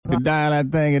dial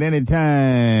that thing at any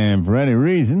time for any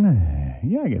reason.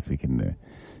 Yeah, I guess we can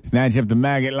snatch up the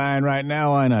maggot line right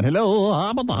now. Why not? Hello?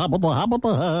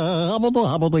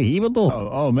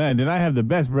 Oh, man, did I have the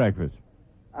best breakfast?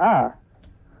 Ah.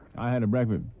 I had a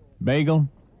breakfast. Bagel,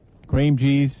 cream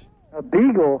cheese. A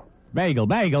beagle?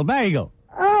 Bagel.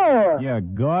 Oh. Yeah,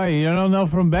 Goy, you don't know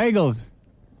from bagels.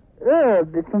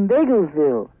 It's from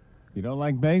Bagelsville. You don't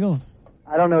like bagels?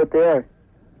 I don't know what they are.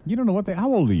 You don't know what they...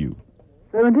 How old are you?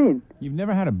 17. You've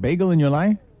never had a bagel in your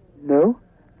life? No.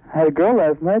 I had a girl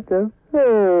last night, though.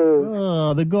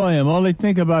 Oh, the Goyim. All they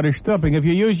think about is stuffing. If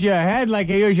you use your head like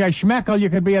you use your schmeckle, you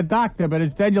could be a doctor, but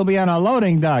instead you'll be on a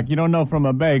loading dock. You don't know from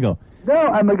a bagel. No,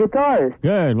 I'm a guitarist.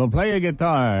 Good. Well, play your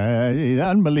guitar.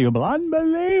 Unbelievable.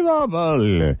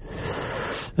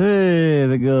 Hey,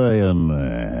 the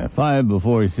Goyim. 5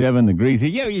 before 7, the Greasy.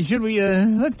 Yeah, should we,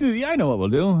 let's do the... I know what we'll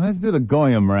do. Let's do the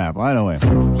Goyum Rap. I know it.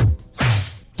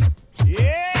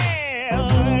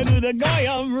 Yeah, do the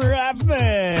Goyum Rap.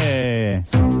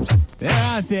 They're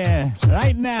out there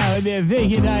right now in their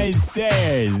vacanized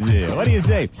stairs. What do you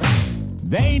say?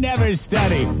 They never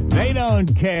study. They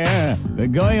don't care. The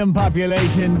Goyim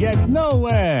population gets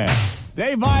nowhere.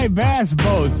 They buy bass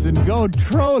boats and go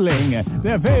trolling.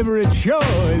 Their favorite show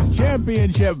is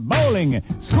championship bowling.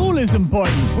 School is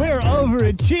important. We're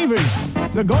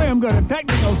overachievers. The Goyim go to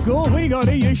technical school. We go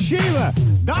to yeshiva.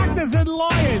 Doctors and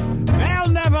lawyers, they'll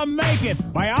never make it.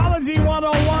 Biology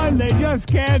 101, they just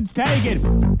can't take it.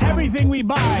 Everything we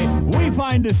buy, we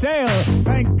find a sale.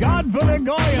 Thank God for the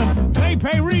Goyim. They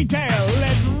pay retail.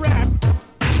 Let's rap.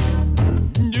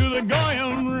 Do the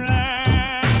Goyim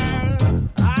rap.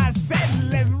 I said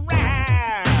let's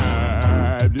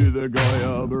rap. Do the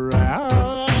Goyim rap.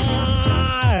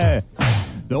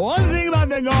 The one thing about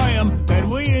the Goyim that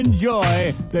we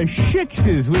enjoy, the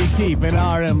shiksas we keep in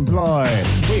our employ.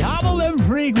 We hobble them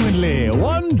frequently,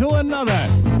 one to another,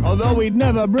 although we'd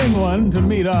never bring one to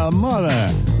meet our mother.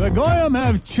 The Goyim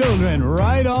have children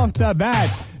right off the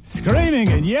bat, screaming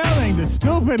and yelling, the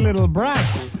stupid little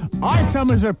brats. Our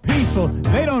summers are peaceful,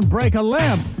 they don't break a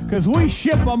lamp, because we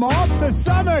ship them off to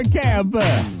summer camp.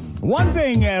 One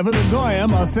thing for the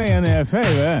Goyim, I'll say in their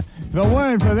favor, if it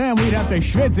weren't for them, we'd have to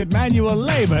schwitz at manual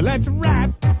labor. Let's rap.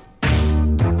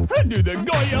 Do the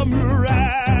Goyim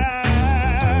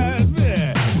rap.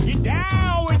 Get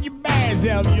down with your bad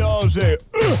self. You all say,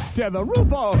 tear the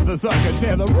roof off the sucker.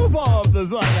 Tear the roof off the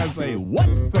sucker. Say, what?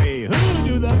 Say, who?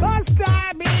 Do the bus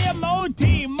stop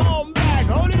B-M-O-T, mom back.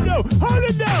 Hold it down. Hold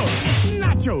it down.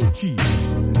 Nacho cheese.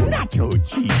 Nacho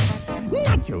cheese.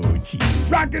 Nacho cheese.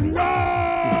 Rock and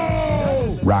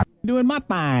roll. Rock. Doing my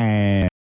thing.